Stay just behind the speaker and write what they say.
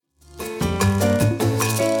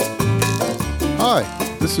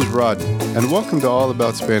This is Rodney, and welcome to All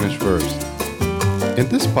About Spanish Verbs. In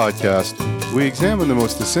this podcast, we examine the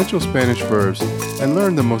most essential Spanish verbs and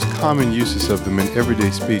learn the most common uses of them in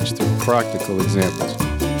everyday speech through practical examples.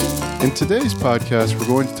 In today's podcast, we're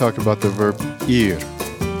going to talk about the verb ir.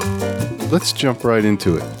 Let's jump right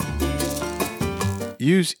into it.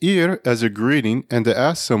 Use ir as a greeting and to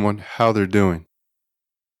ask someone how they're doing.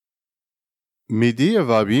 Mi día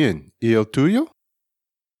va bien, ¿y el tuyo?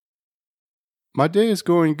 My day is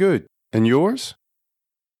going good. And yours?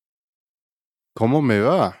 ¿Cómo me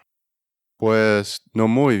va? Pues no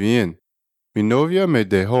muy bien. Mi novia me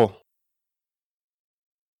dejó.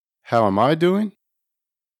 How am I doing?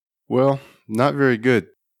 Well, not very good.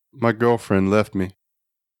 My girlfriend left me.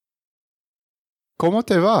 ¿Cómo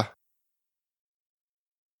te va?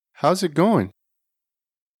 How's it going?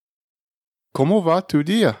 ¿Cómo va tu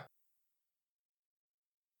día?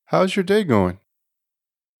 How's your day going?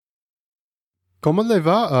 ¿Cómo le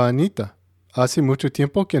va a Anita? Hace mucho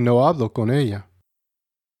tiempo que no hablo con ella.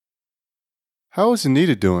 How is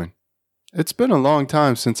Anita doing? It's been a long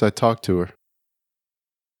time since I talked to her.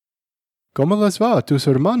 ¿Cómo les va a tus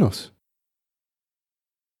hermanos?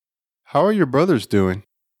 How are your brothers doing?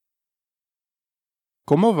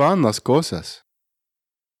 ¿Cómo van las cosas?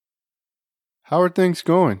 How are things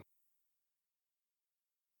going?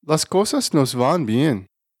 Las cosas nos van bien.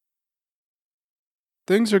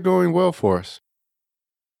 Things are going well for us.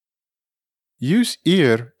 Use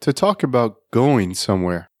ir to talk about going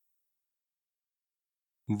somewhere.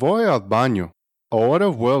 Voy al baño.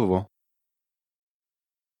 Ahora vuelvo.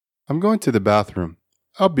 I'm going to the bathroom.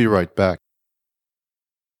 I'll be right back.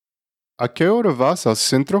 ¿A qué hora vas al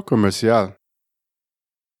centro comercial?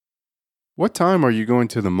 What time are you going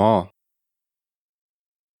to the mall?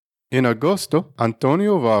 En agosto,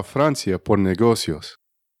 Antonio va a Francia por negocios.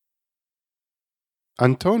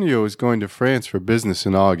 Antonio is going to France for business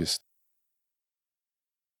in August.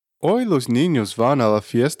 Hoy los niños van a la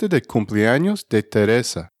fiesta de cumpleaños de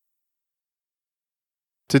Teresa.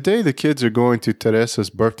 Today the kids are going to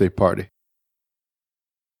Teresa's birthday party.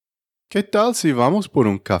 ¿Qué tal si vamos por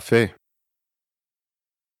un café?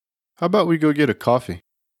 How about we go get a coffee?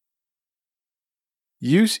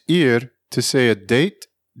 Use ir to say a date,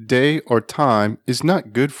 day, or time is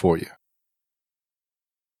not good for you.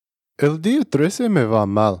 El día 13 me va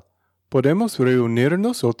mal. ¿Podemos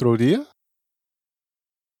reunirnos otro día?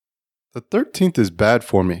 The 13th is bad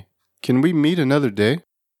for me. Can we meet another day?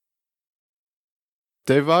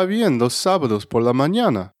 ¿Te va bien los sábados por la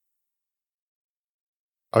mañana?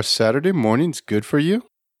 Are Saturday mornings good for you?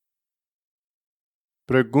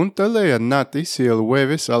 Pregúntale a Nati si el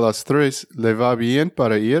jueves a las 3 le va bien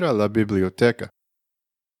para ir a la biblioteca.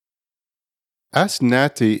 Ask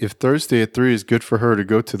Nati if Thursday at 3 is good for her to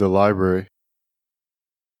go to the library.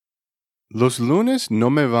 Los lunes no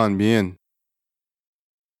me van bien.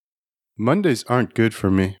 Mondays aren't good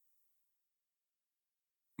for me.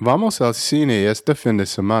 Vamos al cine este fin de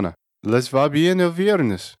semana. ¿Les va bien el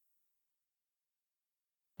viernes?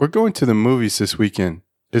 We're going to the movies this weekend.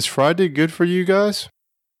 Is Friday good for you guys?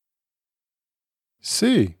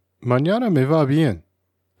 Sí, mañana me va bien.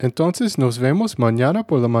 Entonces nos vemos mañana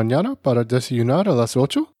por la mañana para desayunar a las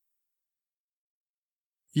 8?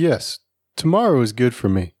 Yes, tomorrow is good for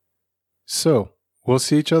me. So, we'll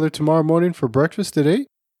see each other tomorrow morning for breakfast at 8?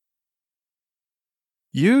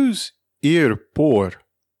 Use ir por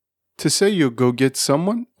to say you'll go get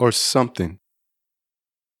someone or something.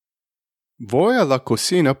 Voy a la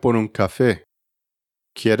cocina por un café.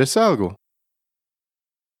 ¿Quieres algo?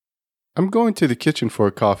 I'm going to the kitchen for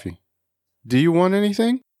a coffee. Do you want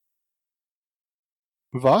anything?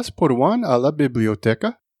 ¿Vas por Juan a la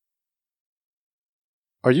biblioteca?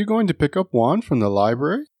 Are you going to pick up Juan from the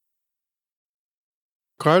library?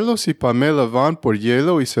 Carlos y Pamela van por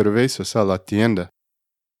hielo y cervezas a la tienda.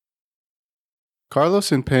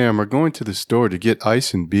 Carlos and Pam are going to the store to get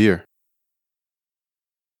ice and beer.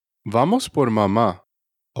 Vamos por mamá.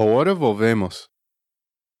 Ahora volvemos.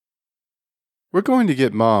 We're going to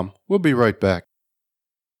get mom. We'll be right back.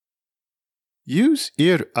 Use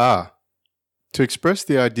ir a to express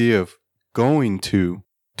the idea of going to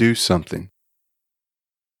do something.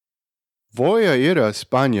 Voy a ir a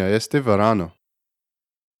España este verano.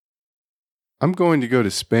 I'm going to go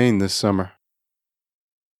to Spain this summer.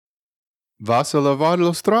 ¿Vas a lavar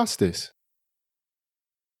los trastes?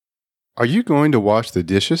 Are you going to wash the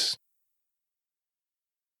dishes?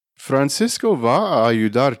 Francisco va a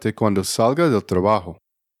ayudarte cuando salga del trabajo.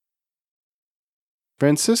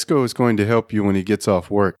 Francisco is going to help you when he gets off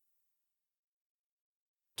work.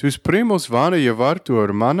 Tus primos van a llevar tu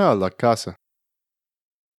hermana a la casa.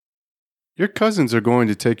 Your cousins are going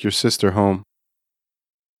to take your sister home.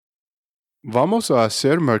 Vamos a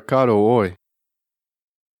hacer mercado hoy.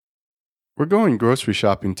 We're going grocery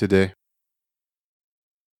shopping today.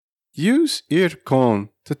 Use ir con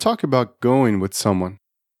to talk about going with someone.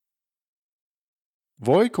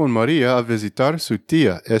 Voy con María a visitar su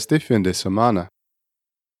tía este fin de semana.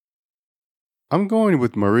 I'm going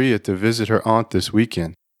with Maria to visit her aunt this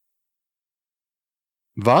weekend.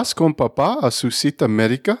 ¿Vas con papá a su cita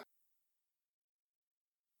médica?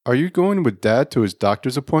 Are you going with Dad to his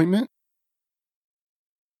doctor's appointment?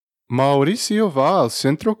 Mauricio va al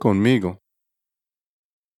centro conmigo.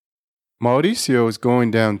 Mauricio is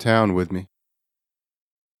going downtown with me.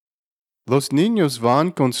 Los niños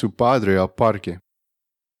van con su padre al parque.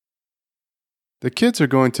 The kids are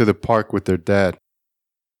going to the park with their dad.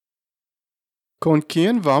 ¿Con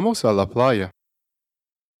quién vamos a la playa?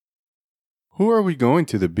 Who are we going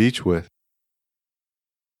to the beach with?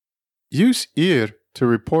 Use ir to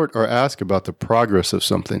report or ask about the progress of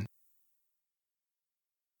something.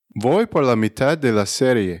 Voy por la mitad de la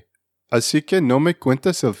serie, así que no me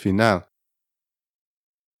cuentes el final.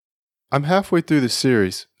 I'm halfway through the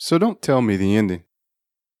series, so don't tell me the ending.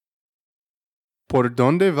 ¿Por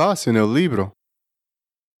dónde vas en el libro?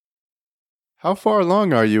 How far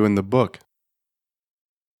along are you in the book?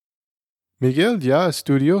 Miguel ya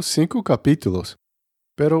estudió 5 capítulos,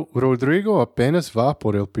 pero Rodrigo apenas va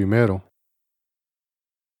por el primero.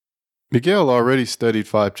 Miguel already studied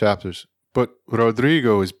 5 chapters, but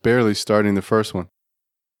Rodrigo is barely starting the first one.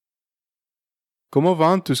 ¿Cómo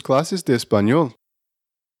van tus clases de español?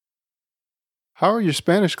 How are your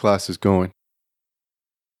Spanish classes going?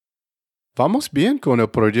 Vamos bien con el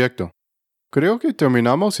proyecto. Creo que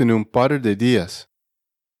terminamos en un par de días.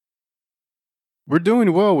 We're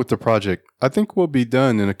doing well with the project. I think we'll be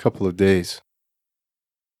done in a couple of days.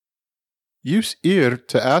 Use ir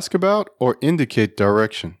to ask about or indicate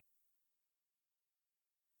direction.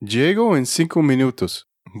 Llego en 5 minutos.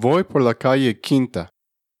 Voy por la calle Quinta.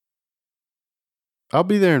 I'll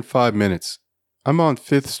be there in 5 minutes. I'm on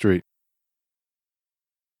 5th Street.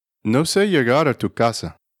 No sé llegar a tu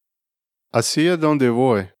casa. ¿Hacia dónde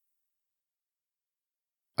voy?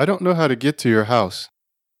 I don't know how to get to your house.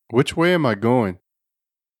 Which way am I going?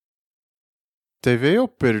 Te veo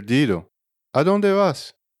perdido. ¿A dónde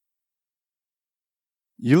vas?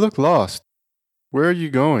 You look lost. Where are you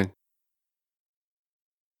going?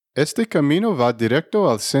 Este camino va directo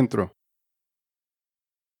al centro.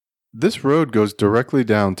 This road goes directly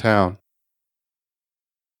downtown.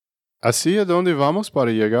 ¿Hacia dónde vamos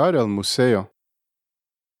para llegar al museo?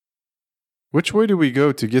 Which way do we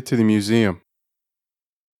go to get to the museum?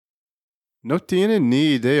 No tienen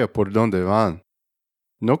ni idea por dónde van.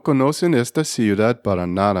 No conocen esta ciudad para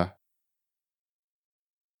nada.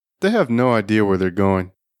 They have no idea where they're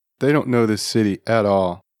going. They don't know this city at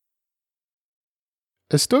all.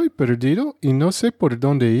 Estoy perdido y no sé por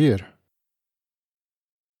dónde ir.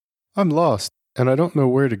 I'm lost and I don't know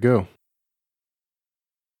where to go.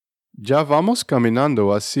 Ya vamos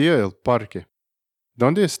caminando hacia el parque.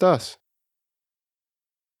 ¿Dónde estás?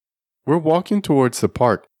 We're walking towards the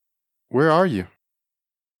park. Where are you?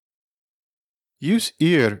 Use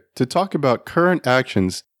ir to talk about current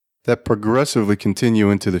actions that progressively continue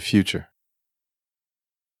into the future.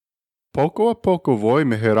 Poco a poco voy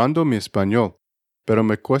mejorando mi español, pero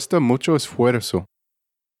me cuesta mucho esfuerzo.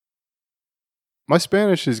 My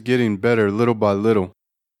Spanish is getting better little by little,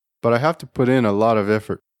 but I have to put in a lot of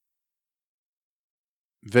effort.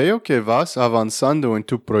 Veo que vas avanzando en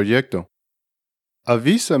tu proyecto.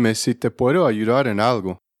 Avísame si te puedo ayudar en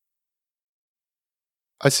algo.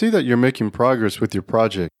 I see that you're making progress with your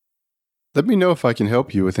project. Let me know if I can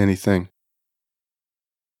help you with anything.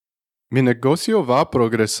 Mi negocio va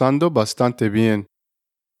progresando bastante bien.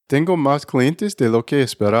 Tengo más clientes de lo que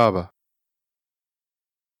esperaba.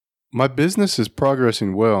 My business is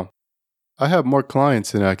progressing well. I have more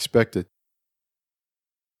clients than I expected.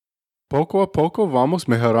 Poco a poco vamos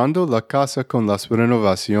mejorando la casa con las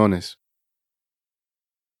renovaciones.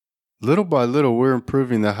 Little by little, we're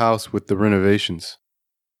improving the house with the renovations.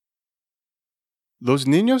 Los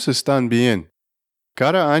niños están bien.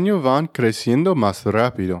 Cada año van creciendo más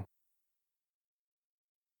rápido.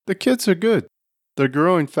 The kids are good. They're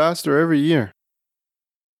growing faster every year.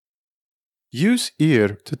 Use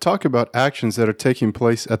ir to talk about actions that are taking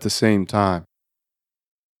place at the same time.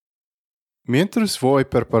 Mientras voy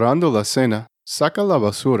preparando la cena, saca la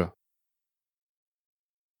basura.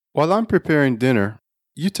 While I'm preparing dinner,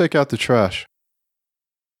 you take out the trash.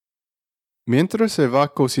 Mientras se va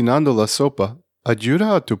cocinando la sopa,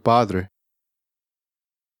 ayuda a tu padre.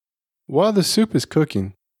 While the soup is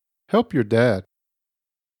cooking, help your dad.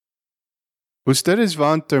 Ustedes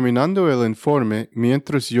van terminando el informe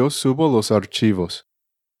mientras yo subo los archivos.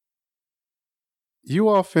 You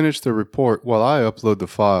all finish the report while I upload the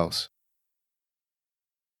files.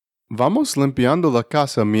 Vamos limpiando la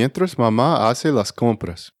casa mientras mamá hace las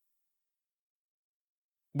compras.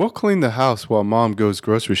 We'll clean the house while mom goes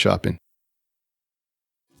grocery shopping.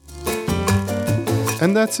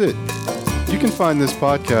 And that's it. You can find this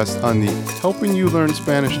podcast on the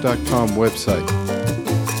helpingyoulearnspanish.com website.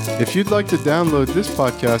 If you'd like to download this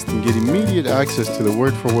podcast and get immediate access to the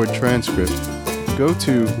word-for-word transcript, go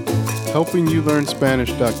to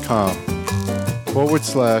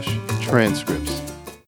helpingyoulearnspanish.com/transcript.